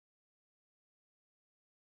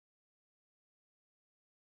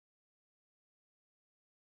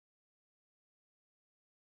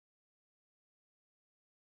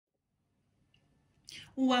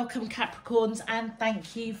Welcome Capricorns, and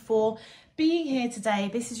thank you for being here today.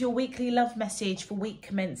 This is your weekly love message for week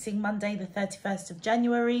commencing Monday the 31st of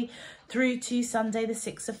January through to Sunday the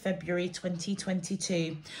 6th of February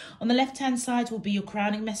 2022. On the left hand side will be your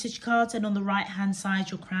crowning message cards, and on the right hand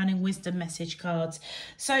side your crowning wisdom message cards.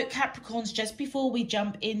 So Capricorns, just before we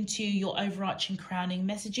jump into your overarching crowning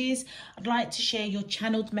messages, I'd like to share your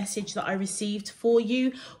channeled message that I received for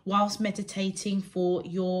you whilst meditating for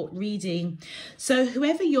your reading. So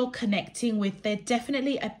whoever you're connecting with, they're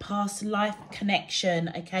definitely a past life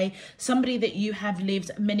connection, okay? Somebody that you have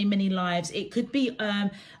lived many lives. It could be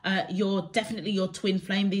definitely your twin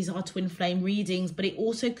flame. These are twin flame readings, but it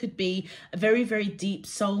also could be a very deep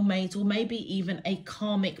soulmate, or maybe even a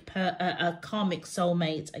karmic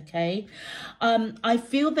soulmate, okay? I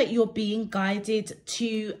feel that you're being guided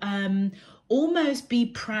to almost be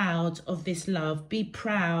proud of this love, be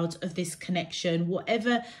proud of this connection,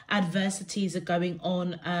 whatever adversities are going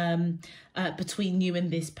on between you and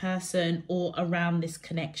this person or around this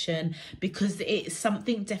connection, because it's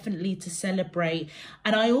something definitely to celebrate.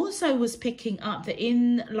 And I also was picking up that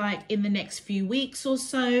in the next few weeks or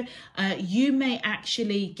so, you may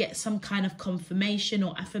actually get some kind of confirmation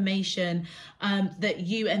or affirmation that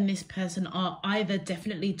you and this person are either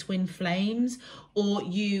definitely twin flames, or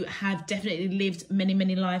you have definitely lived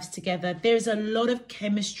many lives together. There's a lot of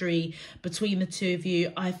chemistry between the two of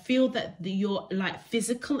you. I feel that your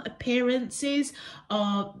physical appearances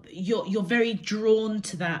are, you're very drawn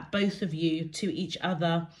to that, both of you, to each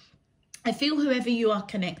other. I feel whoever you are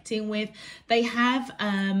connecting with, they have,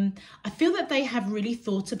 I feel that they have really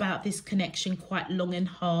thought about this connection quite long and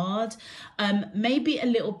hard. Maybe a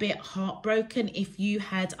little bit heartbroken if you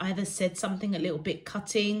had either said something a little bit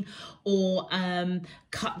cutting, or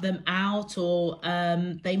cut them out, or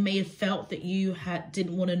they may have felt that you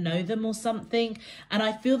didn't want to know them or something. And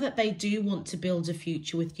I feel that they do want to build a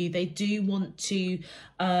future with you. They do want to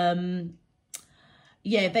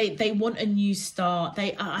they want a new start.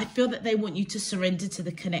 I feel that they want you to surrender to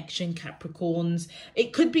the connection, Capricorns.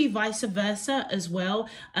 It could be vice versa as well.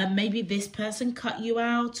 Maybe this person cut you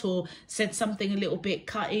out or said something a little bit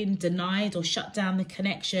cutting, denied or shut down the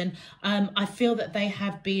connection. I feel that they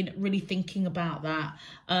have been really thinking about that.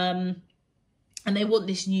 And they want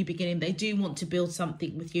this new beginning. They do want to build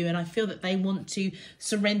something with you. And I feel that they want to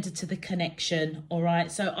surrender to the connection. All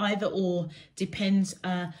right. So either or, depends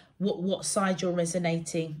what side you're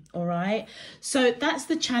resonating. All right. So that's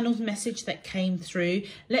the channeled message that came through.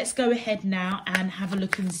 Let's go ahead now and have a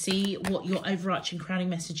look and see what your overarching crowning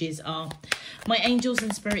messages are. My angels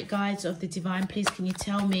and spirit guides of the divine, please can you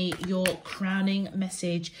tell me your crowning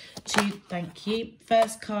message thank you.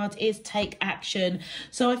 First card is take action.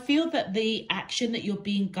 So I feel that the action that you're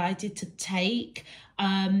being guided to take,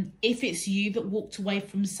 if it's you that walked away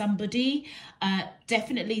from somebody,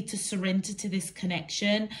 definitely to surrender to this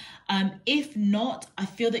connection. If not, I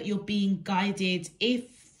feel that you're being guided,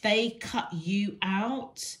 if they cut you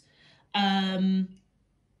out,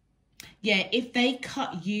 if they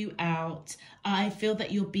cut you out, I feel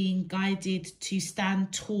that you're being guided to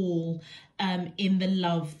stand tall in the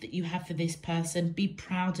love that you have for this person. Be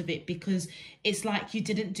proud of it, because it's like you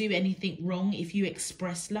didn't do anything wrong if you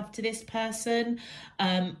expressed love to this person,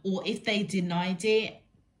 or if they denied it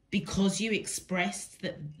because you expressed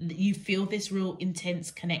that you feel this real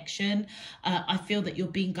intense connection. I feel that you're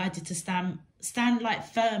being guided to stand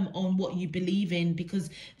firm on what you believe in, because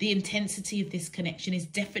the intensity of this connection is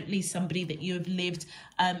definitely somebody that you have lived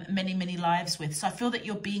many lives with. So I feel that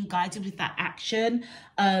you're being guided with that action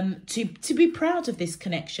to be proud of this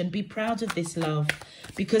connection, be proud of this love,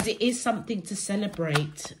 because it is something to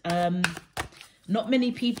celebrate. Not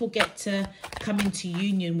many people get to come into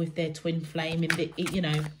union with their twin flame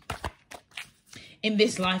in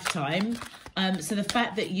this lifetime. So the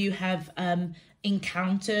fact that you have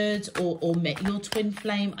encountered or met your twin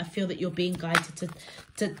flame, I feel that you're being guided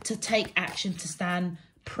to take action, to stand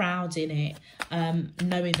proud in it,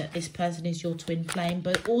 knowing that this person is your twin flame.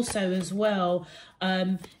 But also as well,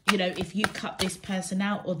 if you cut this person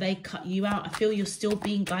out or they cut you out, I feel you're still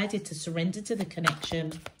being guided to surrender to the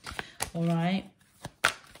connection. All right,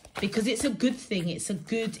 because it's a good thing. It's a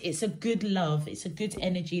good love. It's a good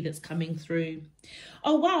energy that's coming through.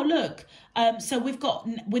 Oh, wow, look. So we've got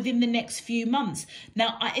within the next few months.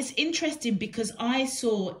 Now, it's interesting because I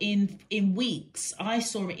saw in weeks. I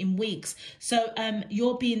saw it in weeks. So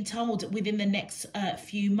you're being told within the next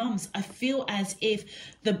few months. I feel as if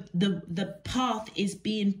the path is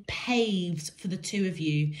being paved for the two of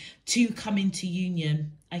you to come into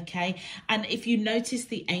union. Okay, and if you notice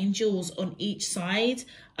the angels on each side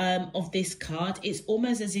of this card, it's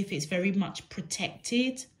almost as if it's very much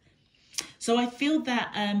protected. So I feel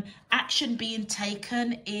that action being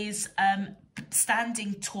taken is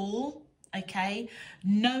standing tall, okay,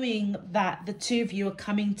 knowing that the two of you are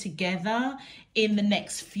coming together in the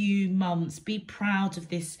next few months. Be proud of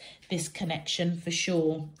this connection for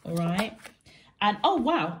sure. All right. And oh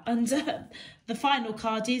wow, and the final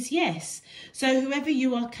card is yes. So whoever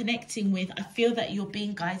you are connecting with, I feel that you're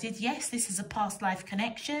being guided. Yes, this is a past life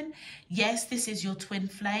connection. Yes, this is your twin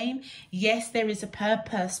flame. Yes, there is a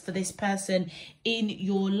purpose for this person in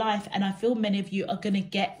your life, and I feel many of you are going to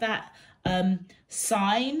get that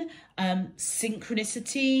sign,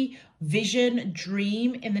 synchronicity, vision,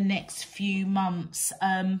 dream in the next few months.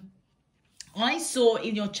 I saw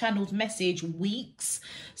in your channeled message weeks,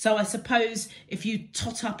 so I suppose if you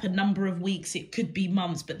tot up a number of weeks it could be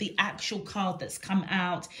months, but the actual card that's come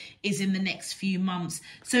out is in the next few months.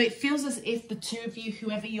 So it feels as if the two of you,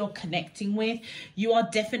 whoever you're connecting with, you are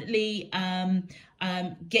definitely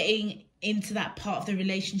getting into that part of the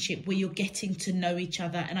relationship where you're getting to know each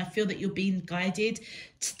other, and I feel that you're being guided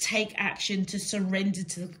to take action, to surrender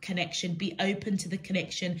to the connection, be open to the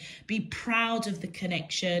connection, be proud of the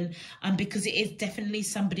connection, because it is definitely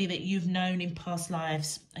somebody that you've known in past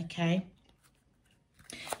lives, okay?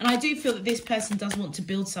 And I do feel that this person does want to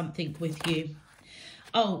build something with you.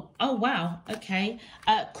 Oh wow, okay.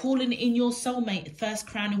 Calling in your soulmate, first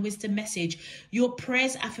crown and wisdom message. Your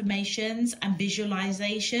prayers, affirmations and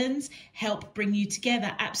visualizations help bring you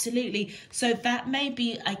together. Absolutely. So that may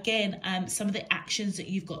be, again, some of the actions that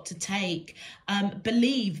you've got to take.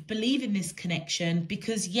 Believe in this connection,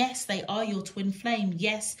 because yes, they are your twin flame.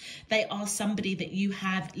 Yes, they are somebody that you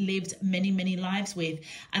have lived many lives with.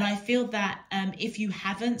 And I feel that if you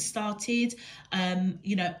haven't started,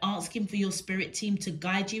 you know, asking for your spirit team to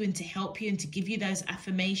guide you and to help you and to give you those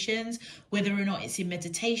affirmations, whether or not it's in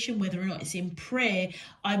meditation, whether or not it's in prayer,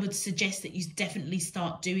 I would suggest that you definitely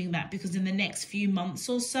start doing that, because in the next few months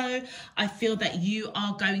or so, I feel that you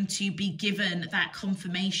are going to be given that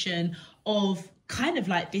confirmation of kind of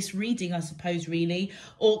like this reading, I suppose, really,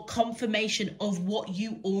 or confirmation of what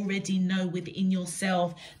you already know within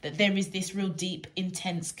yourself, that there is this real deep,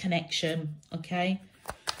 intense connection, okay?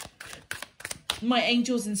 My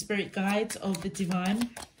angels and spirit guides of the divine,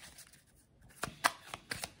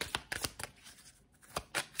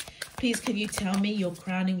 please can you tell me your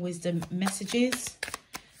crowning wisdom messages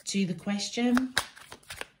to the question?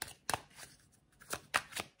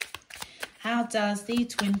 How does the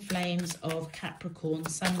twin flames of Capricorn,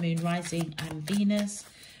 Sun, Moon, Rising and Venus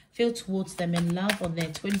feel towards them in love on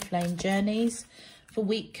their twin flame journeys for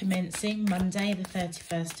week commencing Monday the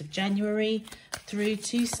 31st of January through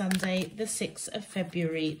to Sunday the 6th of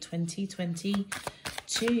February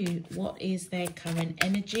 2022? What is their current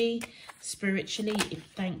energy spiritually?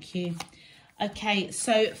 Thank you. Okay,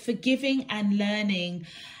 so forgiving and learning.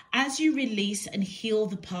 As you release and heal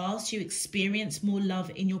the past, you experience more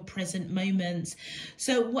love in your present moments.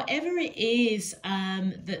 So whatever it is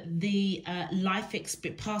that the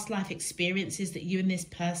past life experiences that you and this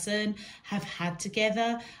person have had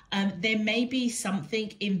together, there may be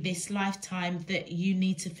something in this lifetime that you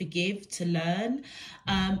need to forgive, to learn.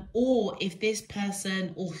 Or if this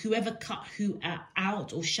person or whoever cut who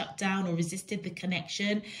out or shut down or resisted the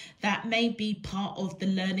connection, that may be part of the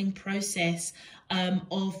learning process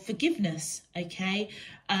of forgiveness, okay?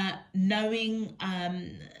 Knowing,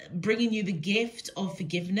 bringing you the gift of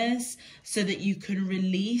forgiveness so that you can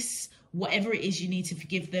release whatever it is you need to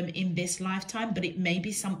forgive them in this lifetime, but it may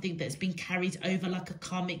be something that's been carried over like a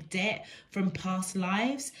karmic debt from past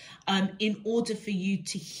lives, in order for you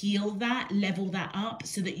to heal that, level that up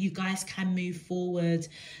so that you guys can move forward.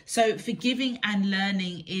 So forgiving and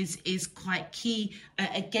learning is quite key.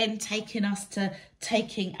 Again, taking us to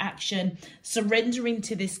taking action, surrendering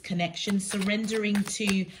to this connection, surrendering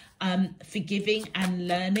to forgiving and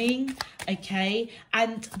learning, okay?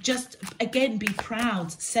 And just, again, be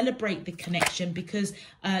proud, celebrate the connection, because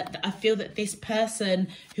I feel that this person,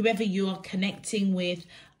 whoever you are connecting with,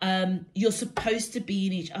 you're supposed to be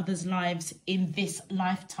in each other's lives in this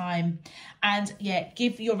lifetime. And yeah,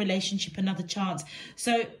 give your relationship another chance.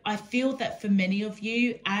 So I feel that for many of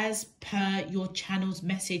you, as per your channel's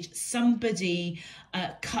message, somebody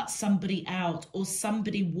cut somebody out, or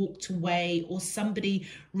somebody walked away, or somebody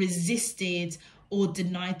resisted or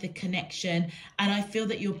denied the connection. And I feel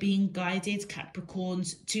that you're being guided,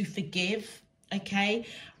 Capricorns, to forgive. Okay,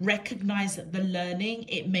 recognize that the learning,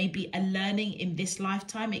 it may be a learning in this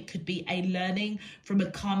lifetime. It could be a learning from a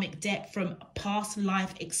karmic debt, from past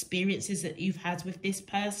life experiences that you've had with this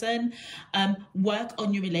person. Work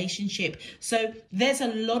on your relationship. So there's a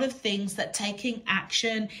lot of things that taking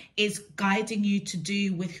action is guiding you to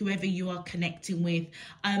do with whoever you are connecting with.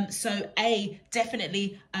 So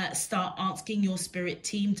definitely start asking your spirit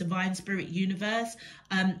team, divine spirit universe,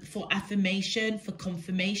 for affirmation, for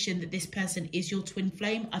confirmation that this person is your twin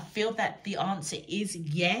flame. I feel that the answer is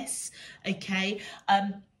yes. Okay.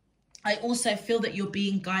 I also feel that you're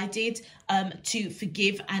being guided to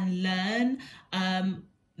forgive and learn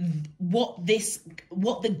what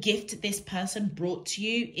the gift this person brought to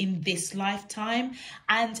you in this lifetime.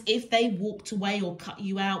 And if they walked away or cut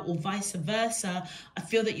you out or vice versa, I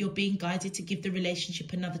feel that you're being guided to give the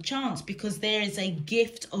relationship another chance, because there is a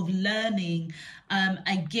gift of learning,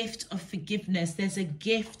 a gift of forgiveness. There's a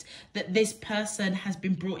gift that this person has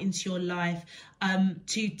been brought into your life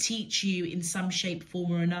to teach you in some shape,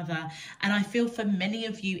 form or another. And I feel for many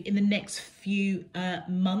of you in the next few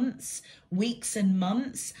months, weeks and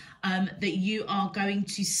months, that you are going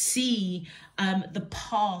to see the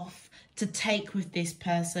path to take with this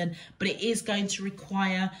person, but it is going to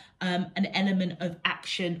require an element of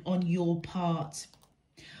action on your part.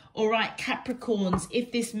 All right, Capricorns,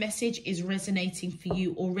 if this message is resonating for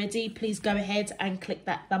you already, please go ahead and click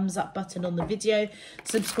that thumbs up button on the video.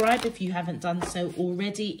 Subscribe if you haven't done so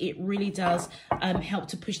already. It really does help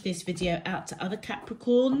to push this video out to other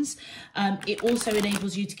Capricorns. It also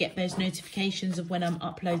enables you to get those notifications of when I'm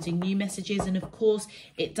uploading new messages. And of course,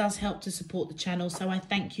 it does help to support the channel. So I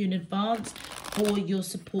thank you in advance for your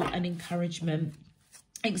support and encouragement.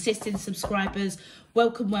 Existing subscribers,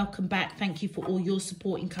 welcome back. Thank you for all your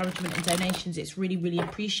support, encouragement and donations. It's really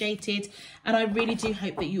appreciated, and I really do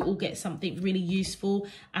hope that you all get something really useful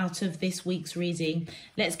out of this week's reading.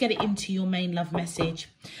 Let's get it into your main love message.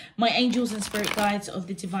 My angels and spirit guides of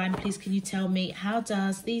the divine, please can you tell me, how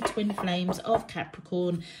does the twin flames of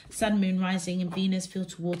Capricorn, Sun, Moon, Rising and Venus feel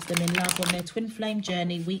towards them in love on their twin flame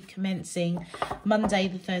journey, week commencing Monday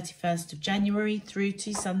the 31st of January through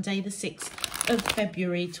to Sunday the 6th of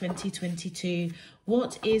February 2022.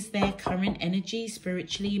 What is their current energy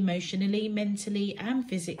spiritually, emotionally, mentally and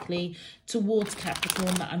physically towards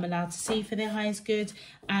Capricorn that I'm allowed to see for their highest good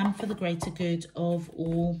and for the greater good of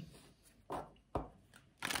all?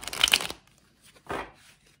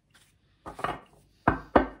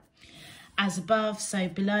 As above, so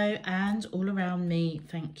below and all around me.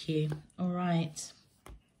 Thank you. All right.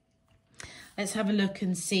 Let's have a look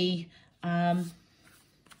and see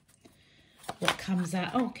what comes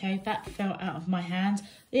out. Okay, that fell out of my hand.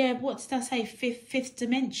 Yeah, what did I say? Fifth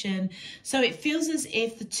dimension. So it feels as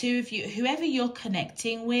if the two of you, whoever you're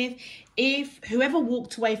connecting with, if whoever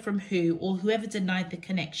walked away from who or whoever denied the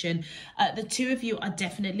connection, the two of you are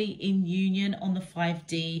definitely in union on the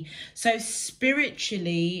 5D. So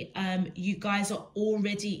spiritually, you guys are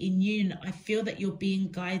already in union. I feel that you're being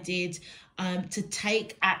guided to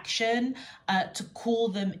take action, to call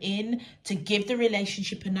them in, to give the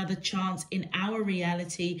relationship another chance in our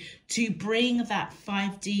reality, to bring that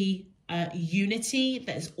 5D unity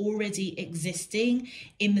that is already existing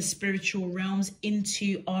in the spiritual realms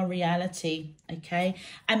into our reality. Okay,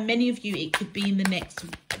 and many of you, it could be in the next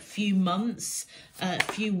few months,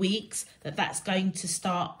 few weeks, that's going to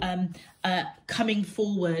start coming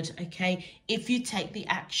forward. Okay, if you take the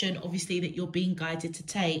action obviously that you're being guided to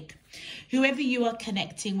take. Whoever you are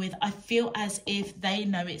connecting with, I feel as if they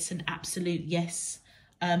know it's an absolute yes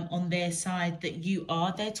on their side, that you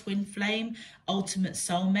are their twin flame, ultimate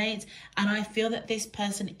soulmate. And I feel that this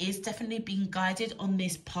person is definitely being guided on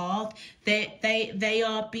this path. They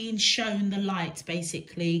are being shown the light,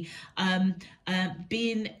 basically,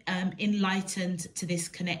 being enlightened to this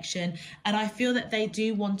connection. And I feel that they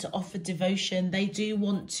do want to offer devotion. They do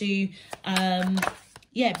want to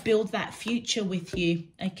build that future with you.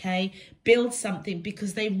 Okay, build something,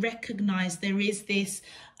 because they recognize there is this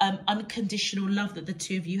unconditional love that the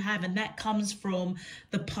two of you have, and that comes from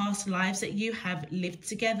the past lives that you have lived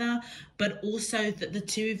together, but also that the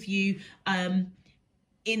two of you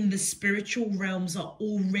in the spiritual realms are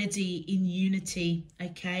already in unity.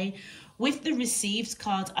 Okay, with the received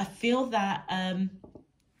card, I feel that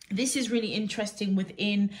this is really interesting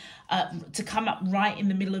within, to come up right in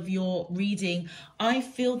the middle of your reading. I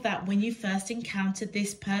feel that when you first encountered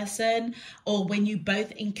this person, or when you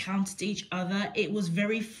both encountered each other, it was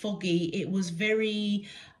very foggy. It was very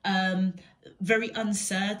very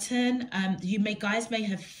uncertain. You guys may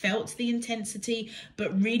have felt the intensity,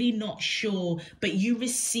 but really not sure. But you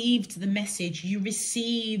received the message. You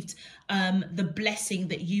received the blessing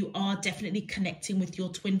that you are definitely connecting with your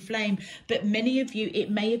twin flame. But many of you, it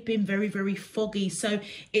may have been very, very foggy. So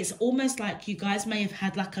it's almost like you guys may have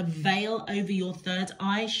had like a veil over your third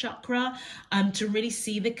eye chakra to really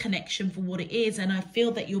see the connection for what it is. And I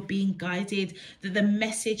feel that you're being guided, that the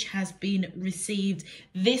message has been received.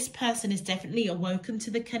 This person is definitely awoken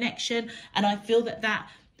to the connection, and I feel that that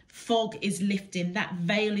fog is lifting, that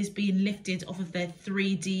veil is being lifted off of their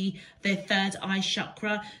 3D, their third eye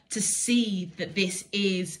chakra, to see that this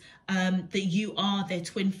is that you are their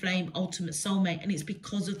twin flame ultimate soulmate, and it's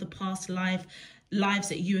because of the past lives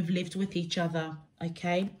that you have lived with each other.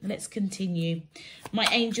 Okay, let's continue. My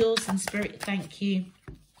angels and spirit, thank you.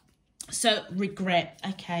 So regret.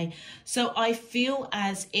 Okay, so I feel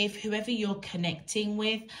as if whoever you're connecting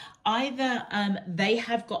with, either they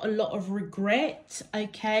have got a lot of regret,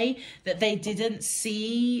 okay, that they didn't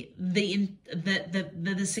see the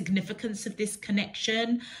significance of this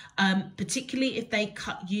connection, particularly if they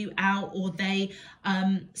cut you out or they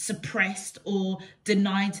suppressed or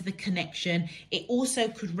denied the connection. It also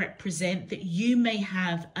could represent that you may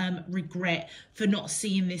have regret for not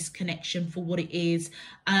seeing this connection for what it is,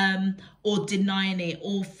 or denying it,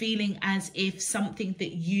 or feeling as if something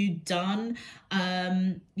that you done,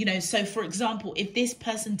 you know, so for example, if this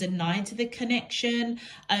person denied the connection,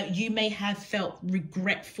 you may have felt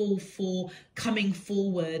regretful for coming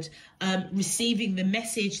forward, receiving the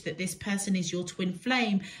message that this person is your twin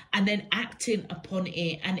flame, and then acting upon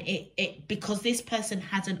it. And it because this person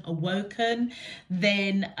hadn't awoken,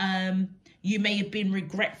 then you may have been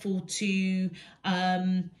regretful to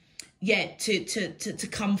to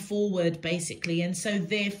come forward, basically. And so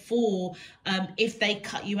therefore, if they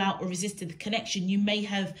cut you out or resisted the connection, you may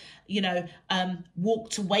have, you know,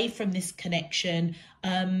 walked away from this connection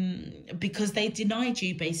because they denied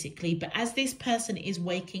you, basically. But as this person is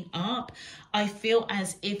waking up, I feel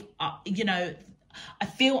as if, you know, I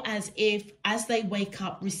feel as if as they wake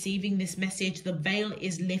up receiving this message, the veil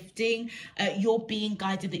is lifting. You're being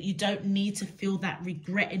guided that you don't need to feel that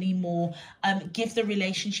regret anymore. Give the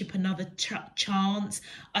relationship another chance.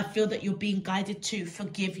 I feel that you're being guided to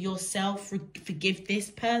forgive yourself, forgive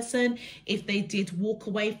this person if they did walk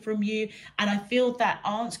away from you. And I feel that,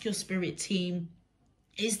 ask your spirit team,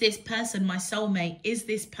 is this person my soulmate? Is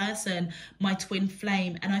this person my twin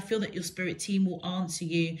flame? And I feel that your spirit team will answer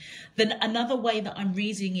you. Then another way that I'm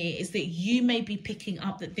reading it is that you may be picking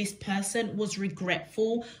up that this person was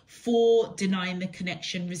regretful for denying the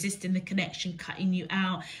connection, resisting the connection, cutting you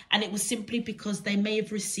out. And it was simply because they may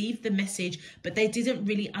have received the message, but they didn't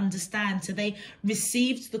really understand. So they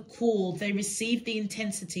received the call, they received the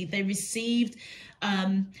intensity, they received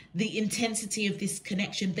the intensity of this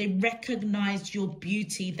connection. They recognized your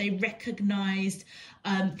beauty, they recognized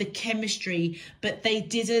the chemistry, but they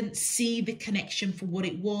didn't see the connection for what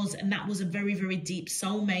it was, and that was a very, very deep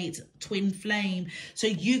soulmate, twin flame. So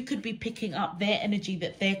you could be picking up their energy,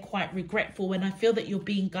 that they're quite regretful, and I feel that you're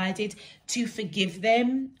being guided to forgive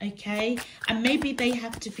them, okay? And maybe they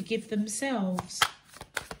have to forgive themselves.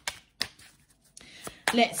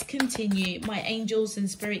 Let's continue. My angels and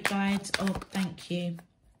spirit guides. Oh, thank you.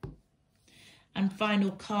 And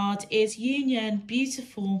final card is union.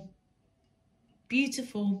 Beautiful.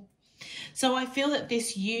 Beautiful. So I feel that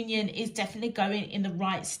this union is definitely going in the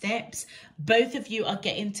right steps. Both of you are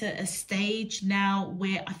getting to a stage now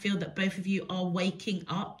where I feel that both of you are waking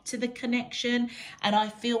up to the connection. And I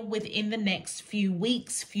feel within the next few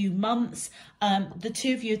weeks, few months, the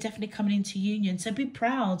two of you are definitely coming into union. So be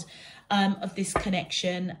proud of this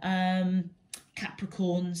connection,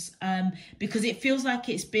 Capricorns, because it feels like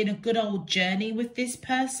it's been a good old journey with this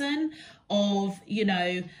person of, you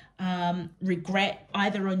know, regret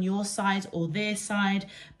either on your side or their side,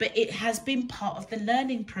 but it has been part of the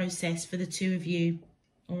learning process for the two of you.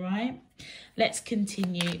 All right, let's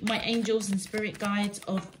continue. My angels and spirit guides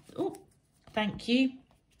of, oh, thank you.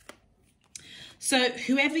 So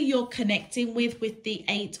whoever you're connecting with the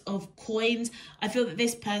 8 of coins, I feel that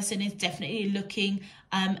this person is definitely looking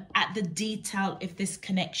at the detail of this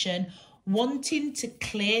connection, wanting to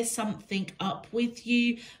clear something up with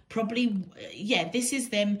you. Probably, yeah, this is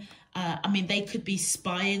them I mean, they could be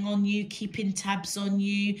spying on you, keeping tabs on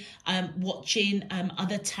you, watching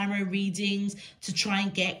other tarot readings to try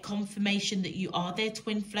and get confirmation that you are their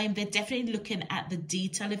twin flame. They're definitely looking at the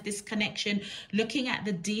detail of this connection, looking at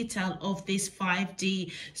the detail of this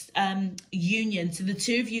 5D union. So the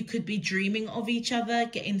two of you could be dreaming of each other,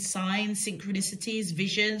 getting signs, synchronicities,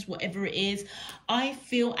 visions, whatever it is. I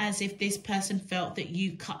feel as if this person felt that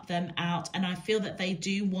you cut them out, and I feel that they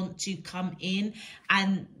do want to come in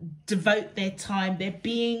and devote their time. They're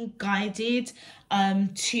being guided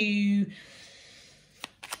to...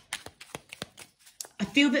 I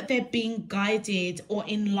feel that they're being guided or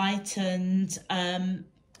enlightened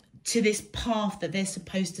to this path that they're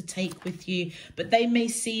supposed to take with you, but they may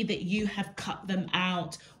see that you have cut them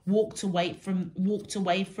out, walked away from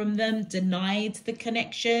them, denied the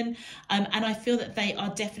connection, and I feel that they are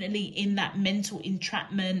definitely in that mental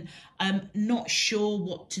entrapment, not sure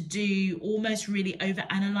what to do, almost really over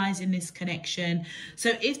analyzing this connection.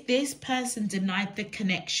 So if this person denied the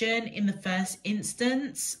connection in the first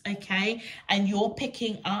instance, okay, and you're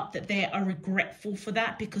picking up that they are regretful for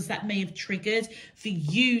that because that may have triggered for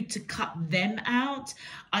you to cut them out,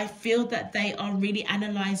 I feel that they are really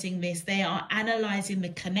analyzing this. They are analyzing the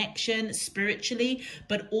connection spiritually,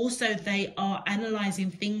 but also they are analyzing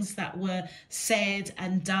things that were said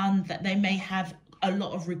and done that they may have a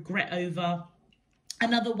lot of regret over.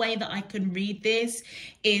 Another way that I can read this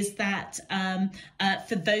is that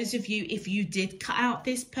for those of you, if you did cut out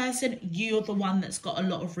this person, you're the one that's got a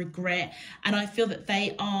lot of regret. And I feel that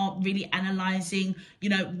they are really analyzing, you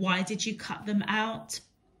know, why did you cut them out?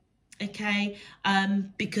 Okay,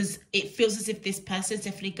 because it feels as if this person is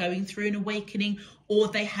definitely going through an awakening, or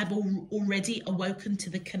they have already awoken to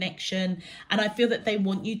the connection, and I feel that they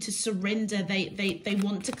want you to surrender. They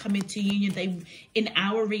want to come into union. In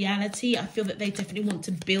our reality, I feel that they definitely want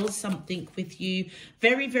to build something with you.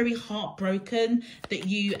 Very, very heartbroken that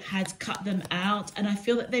you had cut them out, and I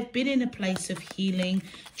feel that they've been in a place of healing,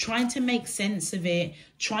 trying to make sense of it,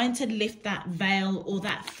 trying to lift that veil or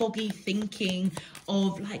that foggy thinking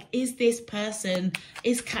of like, is this person,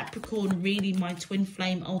 is Capricorn really my twin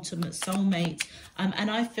flame ultimate soulmate?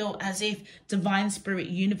 And I feel as if Divine Spirit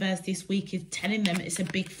Universe this week is telling them it's a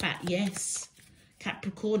big fat yes.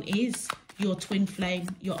 Capricorn is your twin flame,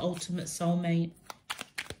 your ultimate soulmate.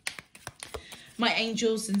 My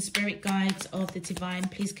angels and spirit guides of the divine,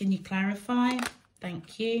 please can you clarify?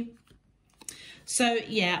 Thank you. So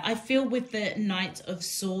yeah, I feel with the Knight of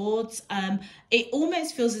Swords, it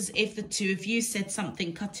almost feels as if the two of you said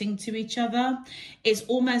something cutting to each other. It's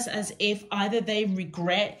almost as if either they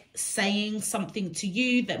regret saying something to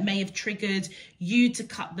you that may have triggered you to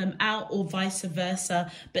cut them out, or vice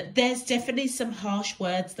versa. But there's definitely some harsh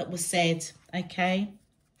words that were said, okay?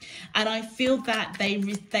 And I feel that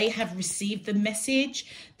they have received the message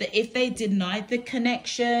that if they denied the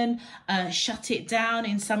connection, shut it down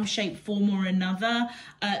in some shape, form or another,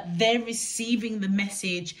 they're receiving the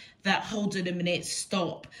message that, hold on a minute,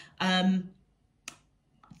 stop.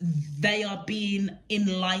 They are being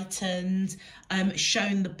enlightened,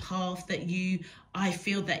 shown the path that I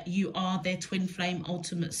feel that you are their twin flame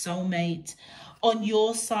ultimate soulmate. On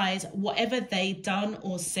your side, whatever they done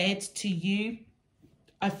or said to you,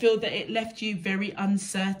 I feel that it left you very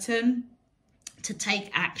uncertain to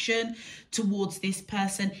take action towards this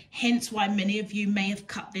person. Hence why many of you may have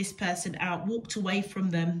cut this person out, walked away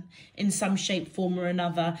from them in some shape, form or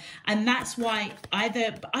another. And that's why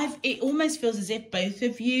it almost feels as if both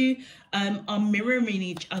of you are mirroring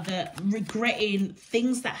each other, regretting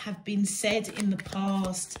things that have been said in the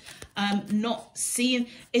past, not seeing.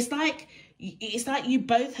 It's like you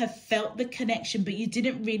both have felt the connection, but you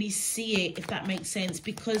didn't really see it, if that makes sense,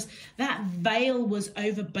 because that veil was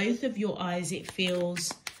over both of your eyes, it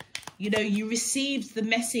feels. You know, you received the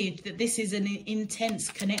message that this is an intense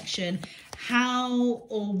connection. How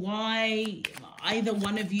or why either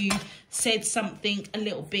one of you said something a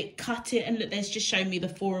little bit, cut it. And look, there's just shown me the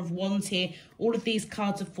Four of Wands here. All of these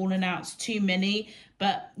cards have fallen out. It's too many.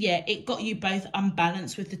 But yeah, it got you both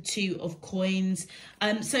unbalanced with the Two of Coins.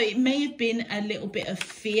 So it may have been a little bit of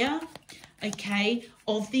fear, okay,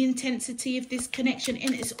 of the intensity of this connection.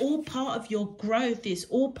 And it's all part of your growth. It's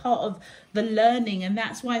all part of the learning. And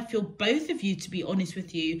that's why I feel both of you, to be honest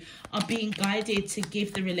with you, are being guided to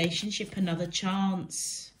give the relationship another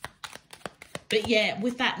chance. But yeah,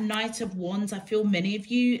 with that Knight of Wands, I feel many of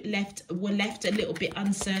you were left a little bit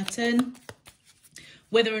uncertain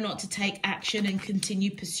whether or not to take action and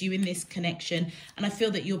continue pursuing this connection. And I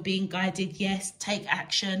feel that you're being guided, yes, take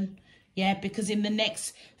action. Yeah, because in the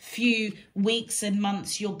next few weeks and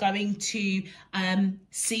months, you're going to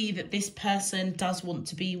see that this person does want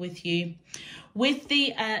to be with you. With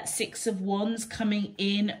the Six of Wands coming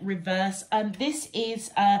in reverse, this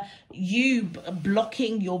is you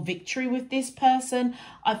blocking your victory with this person.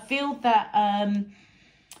 I feel that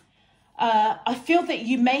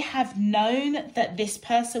you may have known that this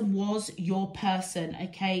person was your person.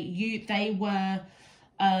 Okay, they were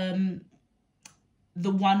the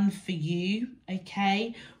one for you.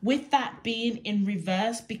 Okay, with that being in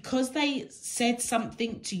reverse, because they said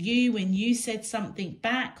something to you and you said something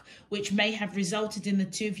back, which may have resulted in the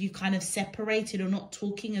two of you kind of separated or not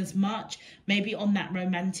talking as much, maybe on that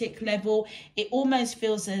romantic level, it almost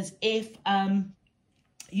feels as if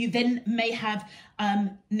you then may have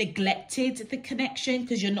neglected the connection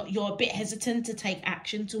because you're a bit hesitant to take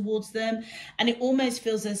action towards them, and it almost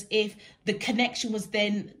feels as if the connection was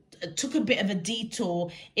then took a bit of a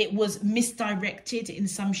detour. It was misdirected in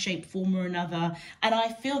some shape, form or another. And I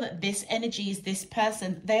feel that this energy is this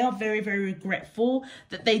person. They are very, very regretful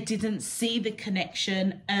that they didn't see the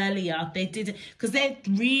connection earlier. They didn't, because they're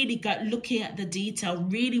really looking at the detail,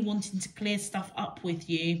 really wanting to clear stuff up with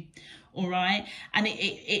you. All right, and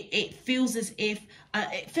it feels as if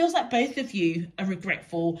it feels like both of you are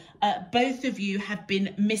regretful. Both of you have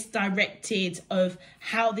been misdirected of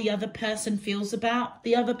how the other person feels about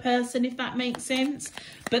the other person, if that makes sense.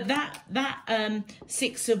 But that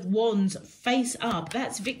Six of Wands face up,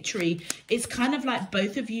 that's victory. It's kind of like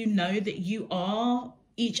both of you know that you are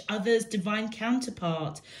each other's divine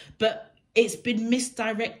counterpart, but it's been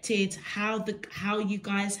misdirected how you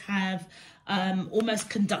guys have almost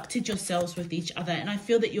conducted yourselves with each other. And I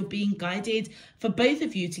feel that you're being guided for both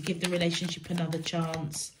of you to give the relationship another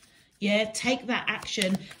chance. Yeah, take that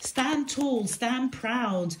action, stand tall, stand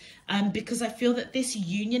proud, because I feel that this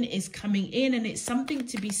union is coming in and it's something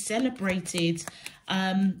to be celebrated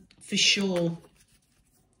for sure.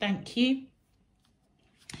 Thank you.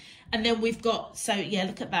 And then we've got, so yeah,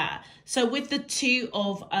 look at that. So with the Two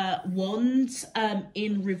of Wands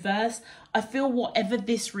in reverse, I feel whatever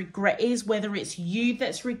this regret is, whether it's you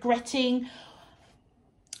that's regretting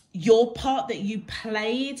your part that you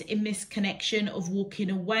played in this connection of walking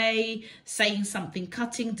away, saying something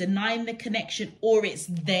cutting, denying the connection, or it's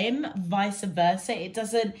them, vice versa. It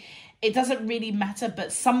doesn't really matter,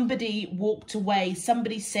 but somebody walked away,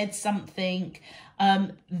 somebody said something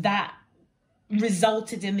that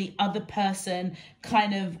resulted in the other person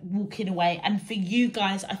kind of walking away. And for you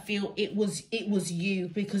guys, I feel it was you,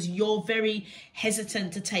 because you're very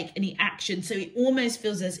hesitant to take any action. So it almost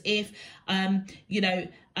feels as if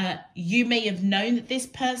you may have known that this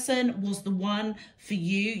person was the one for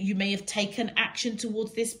you. You may have taken action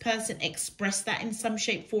towards this person, expressed that in some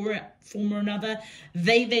shape, form or another.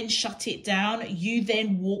 They then shut it down. You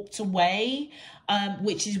then walked away,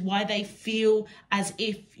 which is why they feel as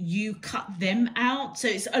if you cut them out. So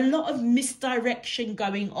it's a lot of misdirection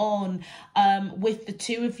going on with the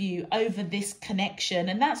two of you over this connection.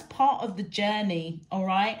 And that's part of the journey, all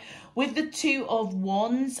right? With the Two of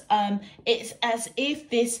Wands, it's as if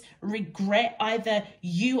this regret either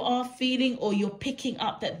you are feeling or you're picking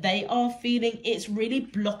up that they are feeling. It's really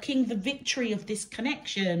blocking the victory of this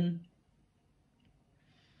connection.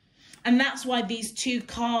 And that's why these two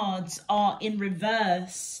cards are in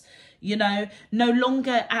reverse, you know, no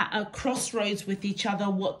longer at a crossroads with each other.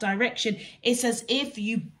 What direction? It's as if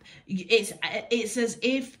it's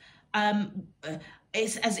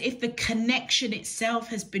as if the connection itself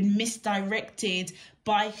has been misdirected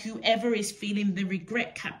by whoever is feeling the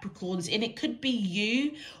regret, Capricorns. And it could be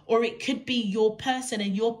you or it could be your person,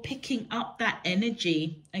 and you're picking up that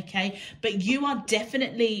energy, okay? But you are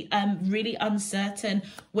definitely really uncertain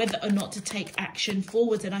whether or not to take action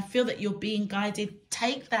forward. And I feel that you're being guided.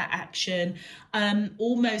 Take that action.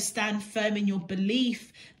 Almost stand firm in your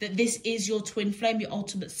belief that this is your twin flame, your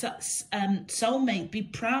ultimate soulmate. Be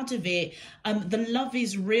proud of it. The love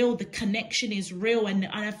is real. The connection is real. And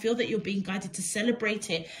I feel that you're being guided to celebrate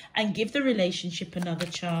it and give the relationship another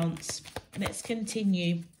chance. Let's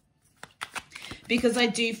continue. Because I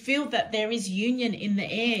do feel that there is union in the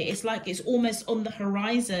air. It's like it's almost on the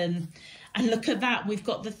horizon. And look at that. We've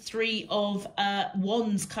got the Three of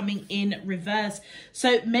Wands coming in reverse.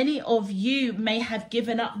 So many of you may have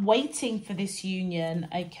given up waiting for this union,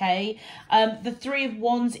 okay? The Three of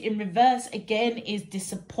Wands in reverse, again, is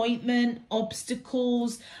disappointment,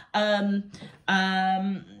 obstacles, blockage,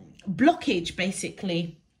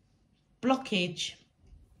 basically. Blockage.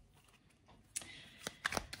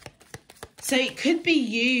 So it could be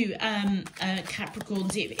you,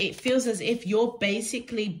 Capricorns. It feels as if you're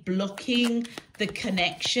basically blocking the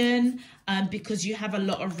connection because you have a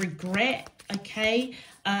lot of regret, okay,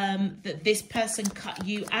 that this person cut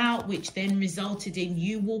you out, which then resulted in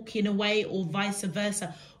you walking away, or vice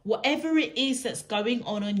versa. Whatever it is that's going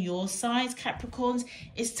on your side, Capricorns,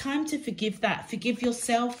 it's time to forgive that. Forgive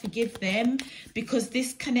yourself, forgive them, because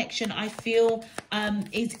this connection, I feel,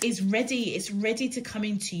 is ready. It's ready to come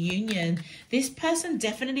into union. This person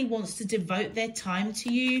definitely wants to devote their time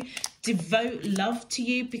to you, devote love to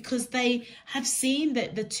you, because they have seen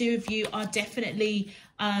that the two of you are definitely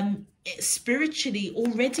spiritually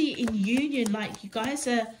already in union. Like, you guys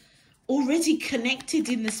are already connected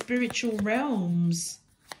in the spiritual realms.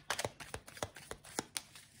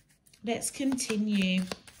 Let's continue.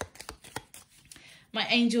 My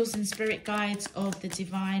angels and spirit guides of the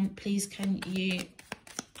divine, please can you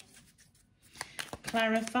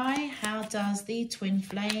clarify, how does the twin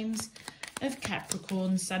flames of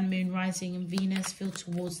Capricorn, Sun, Moon, Rising and Venus feel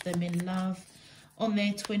towards them in love on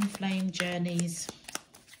their twin flame journeys?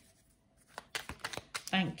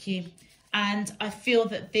 Thank you. And I feel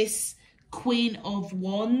that this Queen of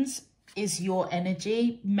Wands is your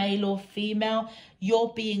energy, male or female.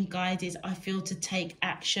 You're being guided, I feel, to take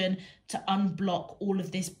action, to unblock all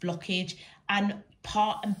of this blockage. And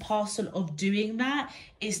part and parcel of doing that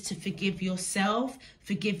is to forgive yourself,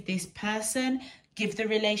 forgive this person, give the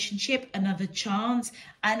relationship another chance,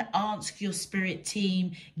 and ask your spirit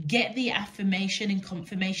team, get the affirmation and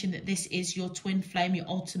confirmation that this is your twin flame, your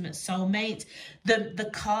ultimate soulmate. The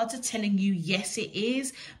cards are telling you, yes, it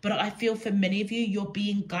is. But I feel for many of you, you're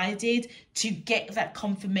being guided to get that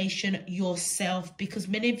confirmation yourself, because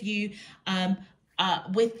many of you,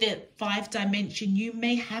 with the 5th dimension, you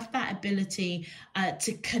may have that ability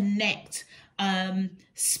to connect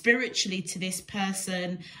spiritually to this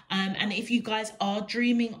person, and if you guys are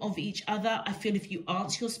dreaming of each other, I feel if you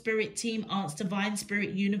ask your spirit team, ask divine spirit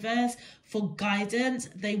universe for guidance,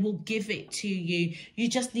 they will give it to you. You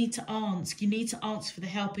just need to ask. You need to ask for the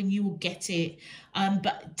help and you will get it.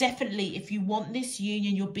 But definitely, if you want this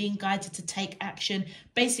union, you're being guided to take action.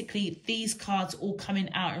 Basically, these cards all coming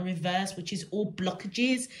out in reverse, which is all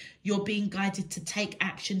blockages. You're being guided to take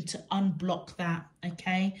action to unblock that,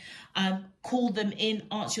 okay? Call them in,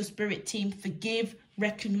 ask your spirit team, forgive,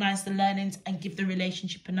 recognize the learnings, and give the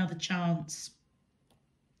relationship another chance.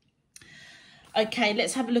 Okay,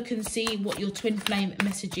 let's have a look and see what your twin flame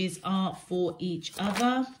messages are for each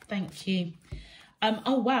other. Thank you.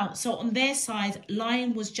 Oh, wow. So on their side,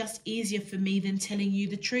 lying was just easier for me than telling you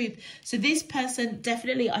the truth. So this person,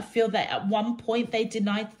 definitely, I feel that at one point they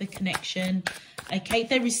denied the connection. Okay,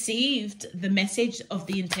 they received the message of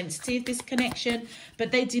the intensity of this connection,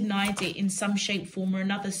 but they denied it in some shape, form or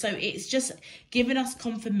another. So it's just giving us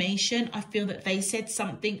confirmation. I feel that they said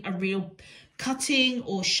something, a real cutting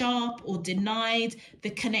or sharp, or denied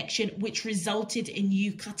the connection, which resulted in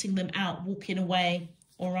you cutting them out, walking away.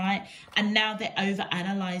 All right. And now they're over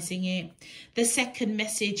analyzing it. The second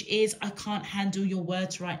message is, I can't handle your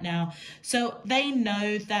words right now. So they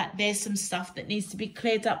know that there's some stuff that needs to be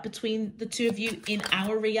cleared up between the two of you in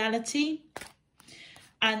our reality.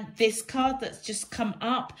 And this card that's just come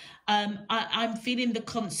up, I'm feeling the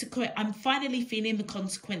consequence. I'm finally feeling the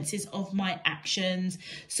consequences of my actions.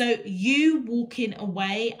 So you walking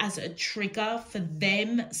away as a trigger for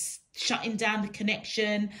them shutting down the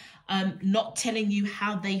connection, not telling you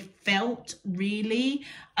how they felt, really.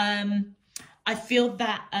 I feel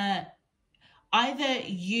that either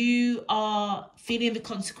you are feeling the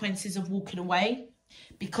consequences of walking away,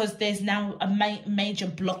 because there's now a major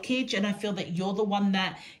blockage, and I feel that you're the one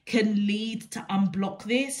that can lead to unblock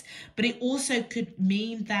this. But it also could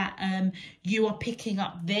mean that you are picking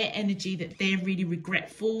up their energy, that they're really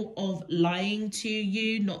regretful of lying to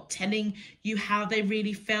you, not telling you how they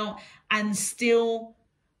really felt, and still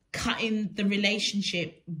cutting the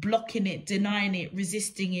relationship, blocking it, denying it,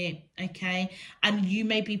 resisting it, okay? And you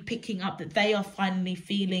may be picking up that they are finally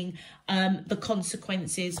feeling the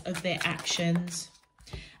consequences of their actions.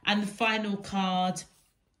 And the final card,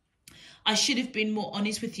 I should have been more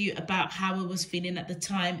honest with you about how I was feeling at the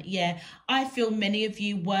time. Yeah, I feel many of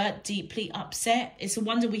you were deeply upset. It's a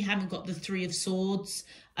wonder we haven't got the 3 of Swords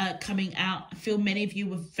coming out. I feel many of you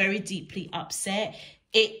were very deeply upset.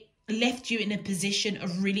 It left you in a position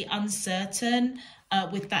of really uncertain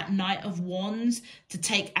with that Knight of Wands to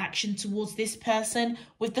take action towards this person.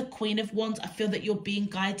 With the Queen of Wands, I feel that you're being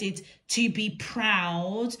guided to be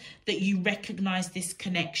proud that you recognize this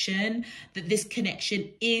connection, that this connection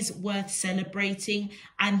is worth celebrating,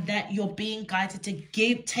 and that you're being guided to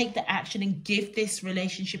take the action and give this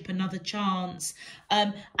relationship another chance.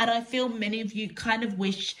 And I feel many of you kind of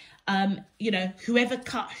wish you know, whoever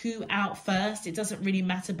cut who out first, it doesn't really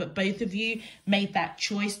matter, but both of you made that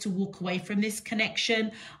choice to walk away from this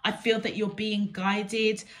connection. I feel that you're being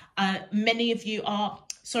guided. Many of you are,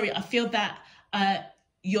 sorry, I feel that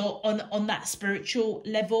you're on that spiritual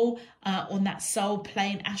level, on that soul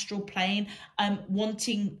plane, astral plane,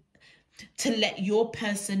 wanting to let your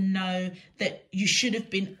person know that you should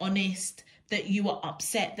have been honest, that you were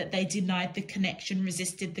upset that they denied the connection,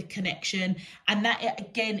 resisted the connection. And that,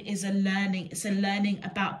 again, is a learning. It's a learning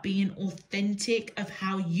about being authentic of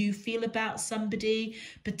how you feel about somebody,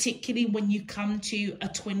 particularly when you come to a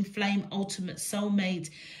twin flame ultimate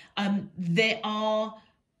soulmate.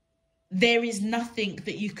 There is nothing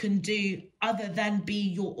that you can do other than be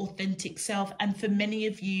your authentic self. And for many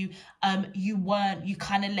of you, you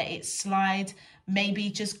kind of let it slide, maybe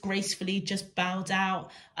just gracefully just bowed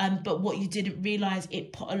out. But what you didn't realize,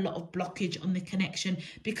 it put a lot of blockage on the connection,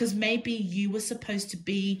 because maybe you were supposed to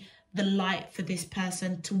be the light for this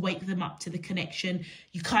person, to wake them up to the connection.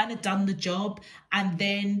 You kind of done the job. And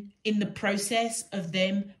then in the process of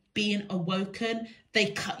them being awoken, they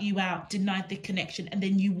cut you out, denied the connection, and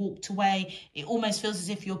then you walked away. It almost feels as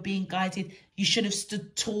if you're being guided. You should have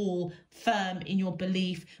stood tall, firm in your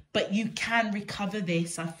belief, but you can recover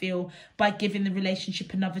this, I feel, by giving the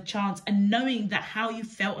relationship another chance and knowing that how you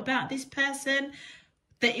felt about this person,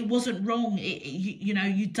 that it wasn't wrong. You know,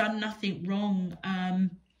 you done nothing wrong.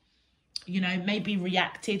 You know, maybe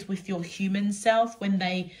reacted with your human self when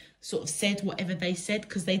they sort of said whatever they said,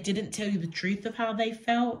 because they didn't tell you the truth of how they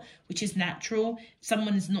felt, which is natural. If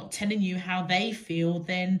someone is not telling you how they feel,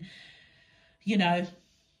 then, you know,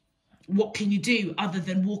 what can you do other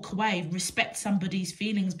than walk away? Respect somebody's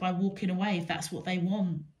feelings by walking away if that's what they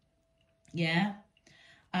want. Yeah.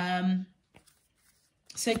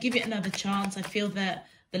 So give it another chance. I feel that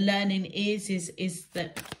the learning is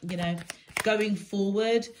that, you know, going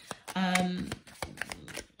forward,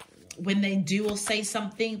 when they do or say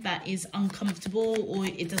something that is uncomfortable, or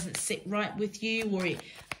it doesn't sit right with you, or it,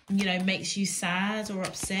 you know, makes you sad or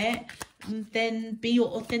upset, then be your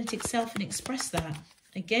authentic self and express that.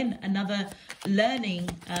 Again, another learning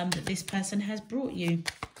that this person has brought you.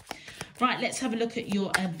 Right, let's have a look at your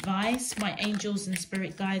advice. My angels and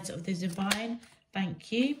spirit guides of the divine.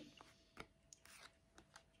 Thank you.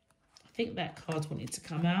 I think that card wanted to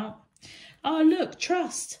come out. Oh, look,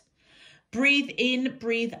 trust. Breathe in,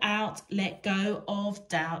 breathe out, let go of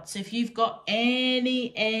doubt. So if you've got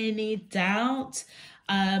any doubt,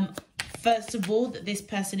 first of all, that this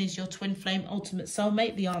person is your twin flame ultimate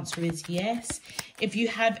soulmate, the answer is yes. If you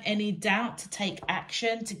have any doubt, to take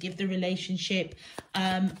action, to give the relationship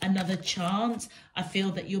another chance, I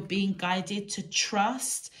feel that you're being guided to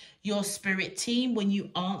trust your spirit team when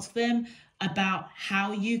you ask them about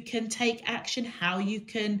how you can take action, how you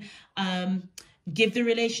can give the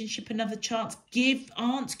relationship another chance.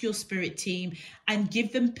 Ask your spirit team and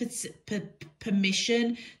give them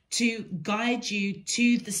permission to guide you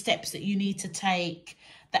to the steps that you need to take,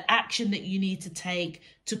 the action that you need to take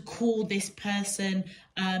to call this person,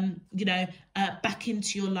 you know, back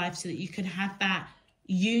into your life, so that you can have that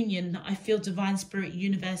union that I feel divine spirit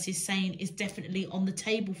universe is saying is definitely on the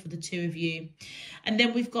table for the two of you. And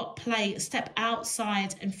then we've got play. Step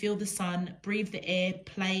outside and feel the sun, breathe the air,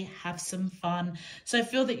 play, have some fun. So I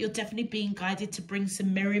feel that you're definitely being guided to bring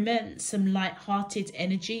some merriment, some light-hearted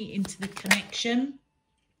energy into the connection.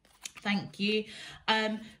 Thank you.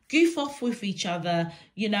 Goof off with each other,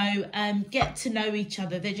 you know, get to know each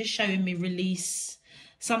other. They're just showing me release.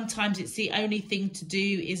 Sometimes it's the only thing to do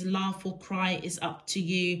is laugh or cry, is up to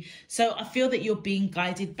you. So I feel that you're being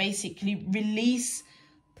guided. Basically, release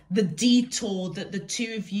the detour that the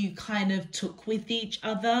two of you kind of took with each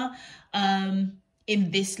other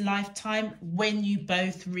in this lifetime, when you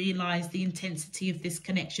both realize the intensity of this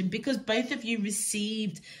connection, because both of you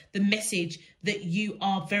received the message that you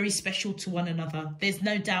are very special to one another. There's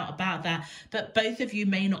no doubt about that. But both of you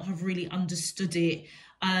may not have really understood it.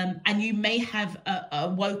 And you may have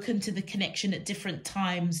awoken to the connection at different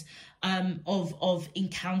times of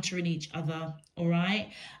encountering each other. All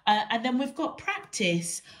right. And then we've got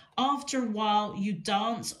practice. After a while, you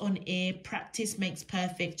dance on air. Practice makes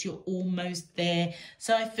perfect. You're almost there.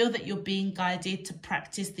 So I feel that you're being guided to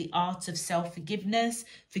practice the art of self-forgiveness,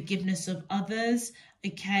 forgiveness of others.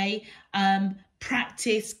 Okay.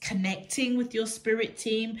 Practice connecting with your spirit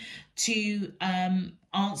team to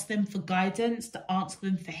ask them for guidance, to ask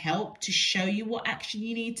them for help, to show you what action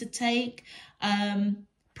you need to take.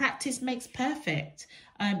 Practice makes perfect.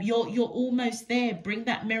 You're almost there. Bring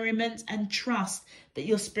that merriment and trust that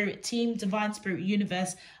your spirit team, divine spirit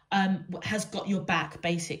universe, has got your back,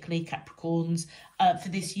 basically, Capricorns, for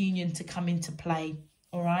this union to come into play.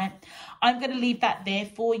 All right, I'm going to leave that there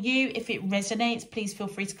for you. If it resonates, please feel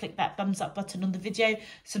free to click that thumbs up button on the video.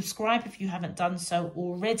 Subscribe if you haven't done so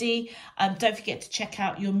already. Don't forget to check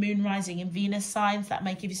out your moon, rising and Venus signs. That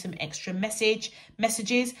may give you some extra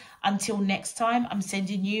messages. Until next time, I'm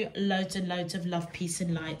sending you loads and loads of love, peace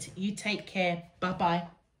and light. You take care.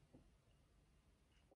 Bye-bye.